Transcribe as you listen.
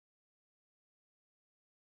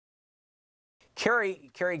Carey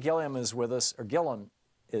Gillam is with us, or Gillam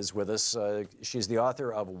is with us. She's the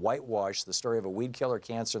author of Whitewash, the story of a weed killer,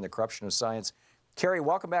 cancer, and the corruption of science. Carey,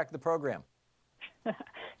 welcome back to the program.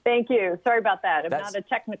 Thank you. Sorry about that. I'm not a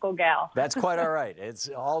technical gal. That's quite all right. It's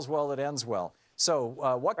all's well that ends well.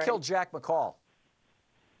 So what killed Jack McCall?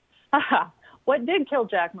 What did kill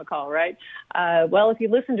Jack McCall, right? Well, if you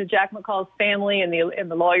listen to Jack McCall's family and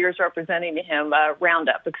the lawyers representing him,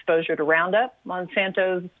 Roundup, exposure to Roundup,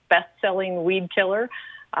 Monsanto's best-selling weed killer.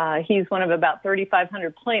 He's one of about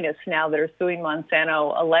 3,500 plaintiffs now that are suing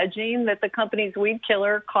Monsanto, alleging that the company's weed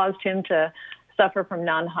killer caused him to suffer from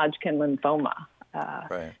non-Hodgkin lymphoma.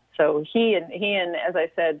 Right. So he and as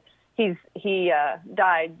I said, he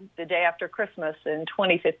died the day after Christmas in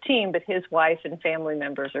 2015, but his wife and family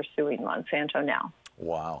members are suing Monsanto now.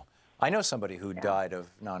 Wow. I know somebody who died of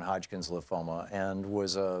non-Hodgkin's lymphoma and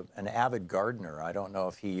was an avid gardener. I don't know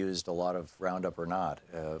if he used a lot of Roundup or not.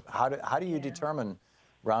 How do you determine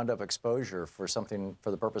Roundup exposure for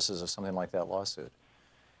the purposes of something like that lawsuit?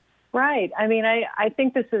 Right. I mean, I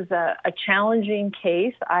think this is a challenging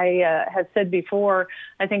case. I have said before,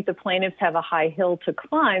 I think the plaintiffs have a high hill to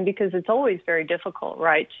climb because it's always very difficult,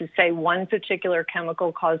 right, to say one particular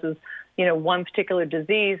chemical causes, one particular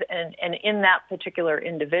disease and in that particular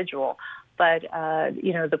individual. But,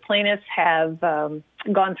 the plaintiffs have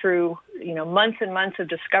gone through, months and months of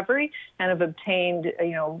discovery and have obtained,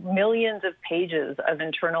 millions of pages of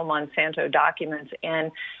internal Monsanto documents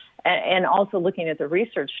and also looking at the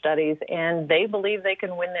research studies, and they believe they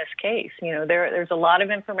can win this case. There's a lot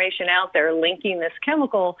of information out there linking this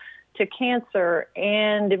chemical to cancer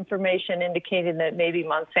and information indicating that maybe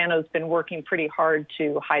Monsanto's been working pretty hard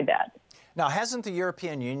to hide that. Now, hasn't the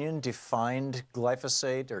European Union defined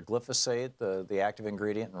glyphosate or glyphosate, the active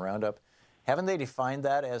ingredient in Roundup? Haven't they defined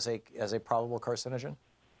that as a probable carcinogen?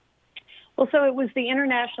 Well, so it was the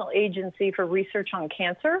International Agency for Research on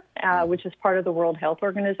Cancer, which is part of the World Health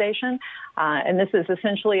Organization. And this is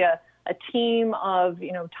essentially a team of,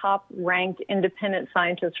 top-ranked independent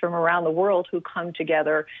scientists from around the world who come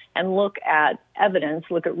together and look at evidence,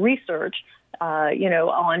 look at research,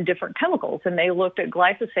 on different chemicals. And they looked at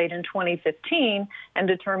glyphosate in 2015 and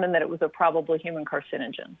determined that it was a probable human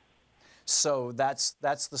carcinogen. So that's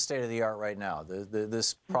the state of the art right now,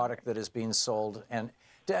 this product that is being sold. And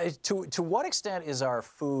to what extent is our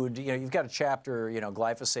food, you've got a chapter,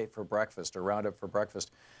 glyphosate for breakfast or Roundup for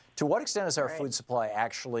breakfast. To what extent is our food supply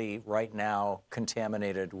actually right now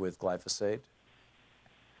contaminated with glyphosate?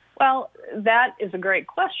 Well, that is a great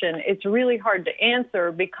question. It's really hard to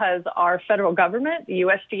answer because our federal government, the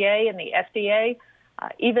USDA and the FDA,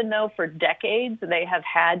 even though for decades they have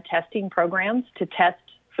had testing programs to test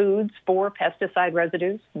foods for pesticide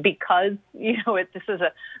residues because, this is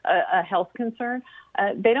a health concern.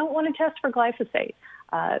 They don't want to test for glyphosate.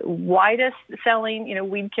 Widest selling,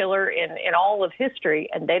 weed killer in all of history,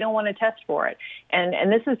 and they don't want to test for it.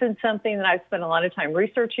 And this has been something that I've spent a lot of time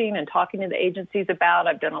researching and talking to the agencies about.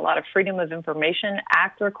 I've done a lot of Freedom of Information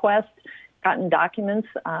Act requests, gotten documents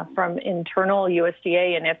from internal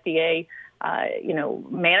USDA and FDA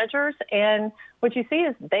managers. And what you see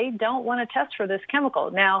is they don't want to test for this chemical.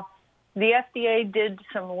 Now, the FDA did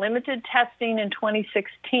some limited testing in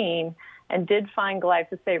 2016 and did find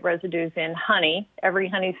glyphosate residues in honey, every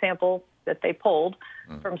honey sample that they pulled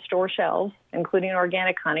from store shelves, including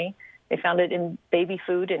organic honey. They found it in baby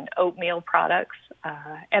food and oatmeal products.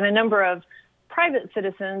 And a number of private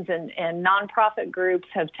citizens and nonprofit groups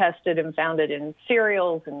have tested and found it in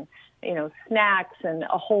cereals and snacks and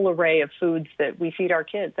a whole array of foods that we feed our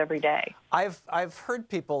kids every day. I've heard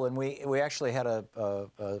people, and we actually had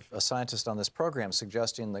a scientist on this program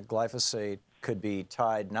suggesting that glyphosate could be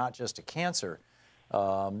tied not just to cancer.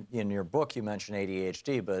 In your book, you mentioned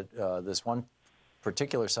ADHD, but this one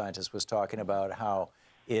particular scientist was talking about how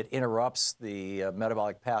it interrupts the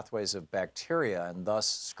metabolic pathways of bacteria and thus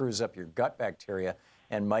screws up your gut bacteria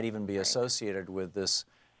and might even be associated with this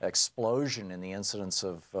explosion in the incidence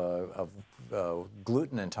of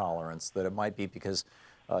gluten intolerance, that it might be because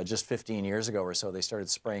just 15 years ago or so they started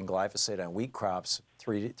spraying glyphosate on wheat crops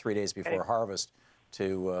three days before harvest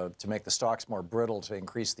to make the stalks more brittle to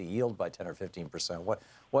increase the yield by 10 or 15%.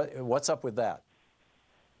 What's up with that?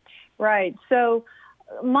 Right. So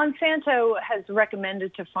Monsanto has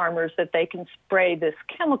recommended to farmers that they can spray this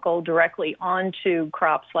chemical directly onto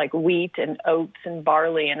crops like wheat and oats and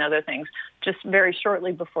barley and other things just very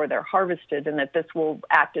shortly before they're harvested, and that this will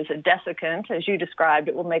act as a desiccant. As you described,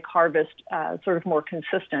 it will make harvest sort of more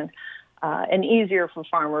consistent and easier for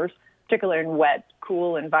farmers, particularly in wet,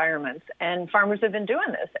 cool environments. And farmers have been doing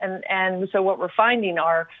this. And so what we're finding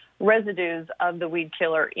are residues of the weed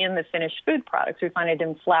killer in the finished food products. We find it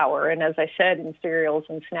in flour and, as I said, in cereals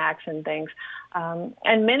and snacks and things.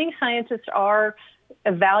 And many scientists are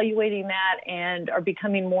evaluating that and are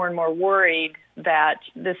becoming more and more worried that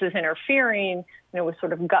this is interfering, with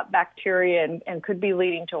sort of gut bacteria and could be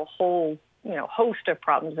leading to a whole, host of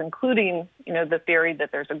problems, including, the theory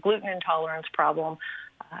that there's a gluten intolerance problem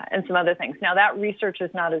and some other things. Now, that research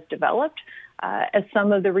is not as developed as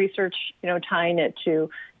some of the research, tying it to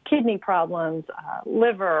kidney problems,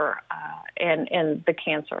 liver, and the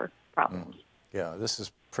cancer problems. Yeah, this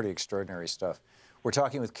is pretty extraordinary stuff. We're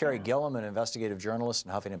talking with Carey Gillam, an investigative journalist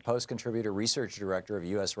and Huffington Post contributor, research director of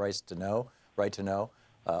U.S. Right to Know,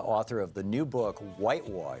 author of the new book,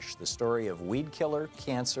 Whitewash, the story of weed killer,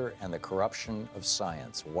 cancer, and the corruption of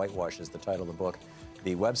science. Whitewash is the title of the book.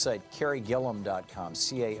 The website, careygillam.com,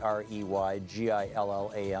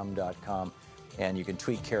 CareyGillam.com. And you can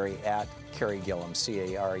tweet Carey at Carey Gillam,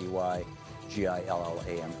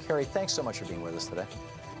 CareyGillam. Carey, thanks so much for being with us today.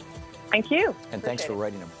 Thank you. And thanks for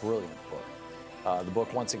writing a brilliant book. The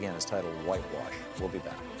book, once again, is titled Whitewash. We'll be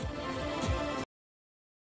back.